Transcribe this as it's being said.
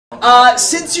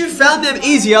Since you found them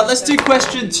easier, let's do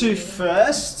question 2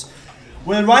 first.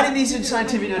 We're writing these in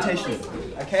scientific notation.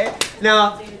 Okay?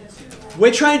 Now,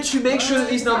 we're trying to make sure that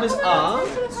these numbers are...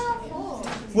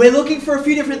 We're looking for a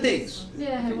few different things.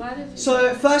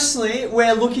 So, firstly,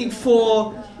 we're looking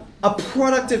for a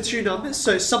product of two numbers,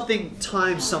 so something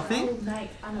times something.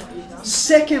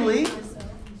 Secondly,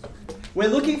 we're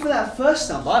looking for that first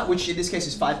number, which in this case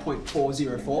is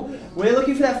 5.404. We're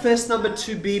looking for that first number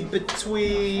to be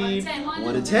between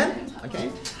 1 and 10. Okay.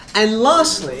 And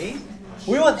lastly,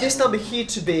 we want this number here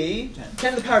to be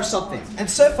 10 to the power of something. And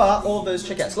so far, all of those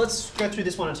check out. So let's go through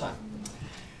this one at a time.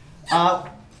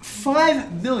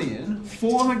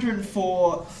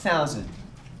 5,404,000.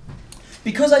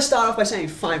 Because I start off by saying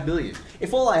 5 million,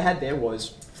 if all I had there was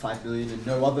 5 million and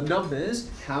no other numbers,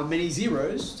 how many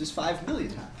zeros does 5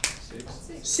 million have?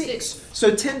 6.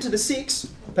 So 10 to the 6,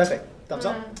 perfect, thumbs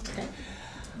up. Okay.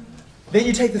 Then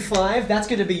you take the 5, that's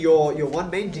going to be your one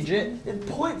main digit, and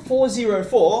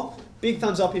 0.404, big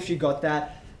thumbs up if you got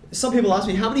that. Some people ask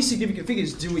me, how many significant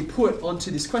figures do we put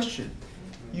onto this question?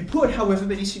 You put however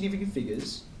many significant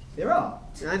figures there are.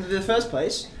 And in the first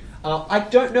place, I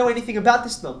don't know anything about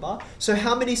this number, so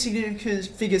how many significant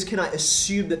figures can I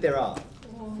assume that there are?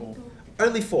 4.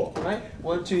 Only 4, right?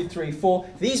 1, 2, 3, 4.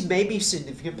 These may be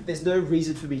significant, but there's no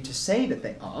reason for me to say that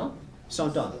they are, so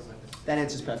I'm done. That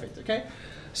answer's perfect, okay?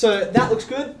 So that looks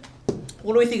good.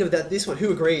 What do we think of that? This one?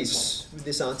 Who agrees with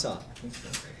this answer?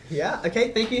 Yeah, okay,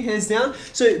 thank you, hands down.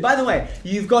 So, by the way,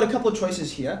 you've got a couple of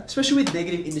choices here, especially with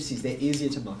negative indices, they're easier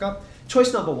to mark up.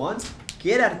 Choice number 1,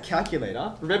 get out a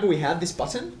calculator. Remember we have this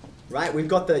button, right? We've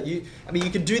got the, you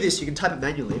can do this, you can type it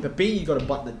manually, but B, you've got a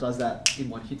button that does that in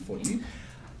one hit for you.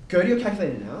 Go to your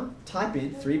calculator now, type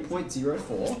in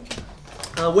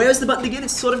 3.04. Where's the button again?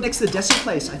 It's sort of next to the decimal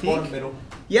place, I think. Bottom middle.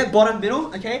 Yeah, bottom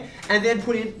middle, okay. And then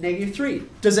put in -3.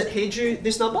 Does it hand you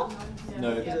this number?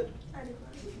 No. Is it?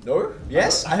 No?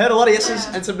 Yes? I heard a lot of yeses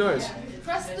and some no's.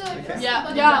 Press the... Okay.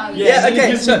 Yeah,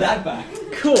 okay, so that back.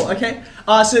 Cool, okay.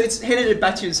 So it's handed it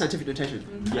back to you in scientific notation.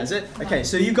 Has it? Okay,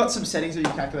 so you've got some settings on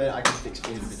your calculator I can fix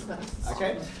for you in a minute.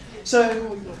 Okay?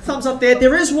 So, thumbs up there.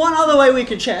 There is one other way we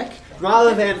can check,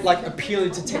 rather than like appealing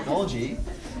to technology.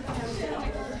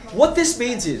 What this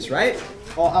means is, right?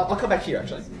 I'll come back here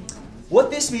actually. What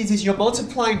this means is you're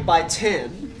multiplying by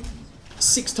 10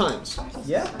 6 times.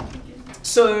 Yeah?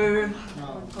 So,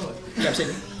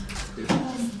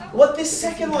 what this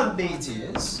second one means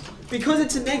is, because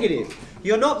it's a negative,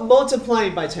 you're not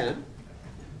multiplying by 10,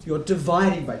 you're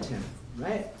dividing by 10,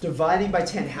 right? Dividing by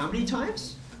 10 how many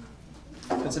times?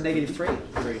 That's a -3.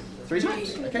 3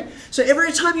 times, okay? So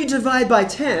every time you divide by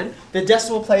 10, the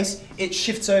decimal place, it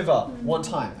shifts over 1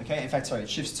 time, okay? In fact, sorry, it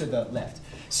shifts to the left.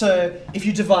 So if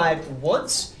you divide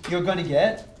once, you're going to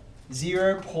get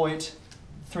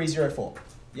 0.304,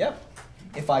 yep?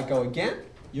 If I go again,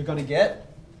 you're going to get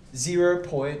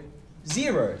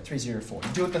 0.0304.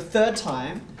 You do it the third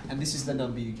time, and this is the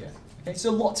number you get. Okay,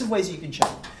 so lots of ways you can check.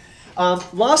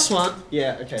 Last one,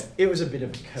 yeah, okay, it was a bit of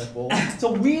a curveball. It's a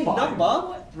weird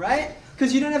number, right?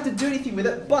 Because you don't have to do anything with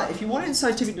it, but if you want it in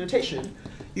scientific notation,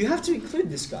 you have to include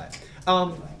this guy.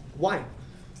 Why?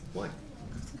 Why?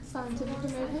 Scientific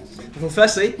notation? Well,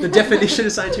 firstly, the definition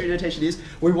of scientific notation is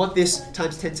we want this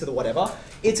times 10 to the whatever.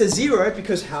 It's a 0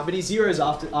 because how many zeros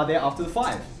are there after the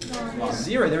 5?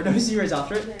 0. There are no zeros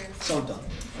after it, so I'm done.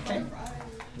 Okay.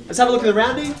 Let's have a look at the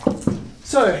rounding.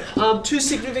 So, 2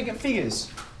 significant figures.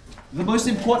 The most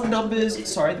important numbers,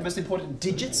 sorry, the most important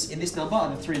digits in this number are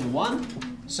the 3 and the 1.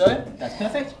 So, that's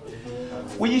perfect.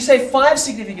 When you say 5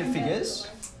 significant figures,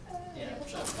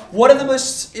 what are the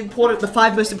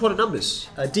 5 most important numbers,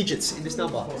 digits in this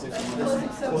number?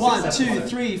 1, 2,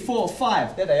 3, 4,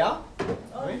 5. There they are.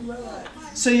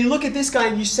 So you look at this guy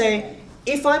and you say,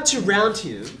 if I'm to round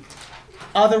him,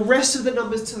 are the rest of the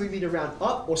numbers telling me to round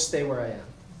up or stay where I am?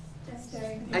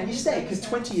 And you stay, because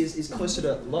 20 is closer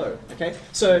to low, okay?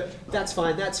 So that's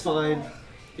fine, that's fine.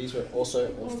 These were also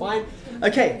all fine.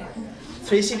 Okay,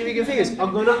 3 significant figures.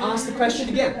 I'm going to ask the question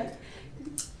again.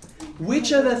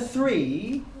 Which are the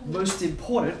 3 most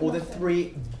important, or the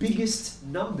 3 biggest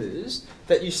numbers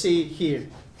that you see here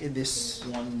in this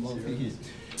one thing here?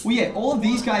 Well, yeah, all of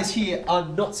these guys here are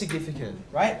not significant,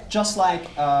 right? Just like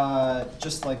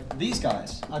these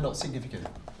guys are not significant,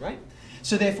 right?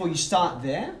 So therefore, you start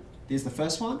there. There's the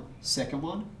first one, second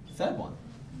one, third one,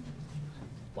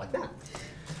 like that.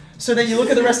 So then you look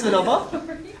at the rest of the number,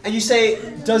 and you say,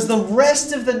 does the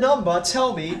rest of the number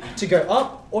tell me to go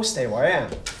up or stay where I am?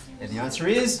 And the answer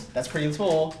is, that's pretty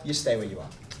small, you stay where you are.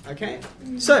 Okay?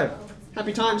 So,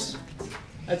 happy times.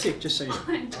 A tick, just so you know.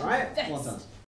 Alright? Well done.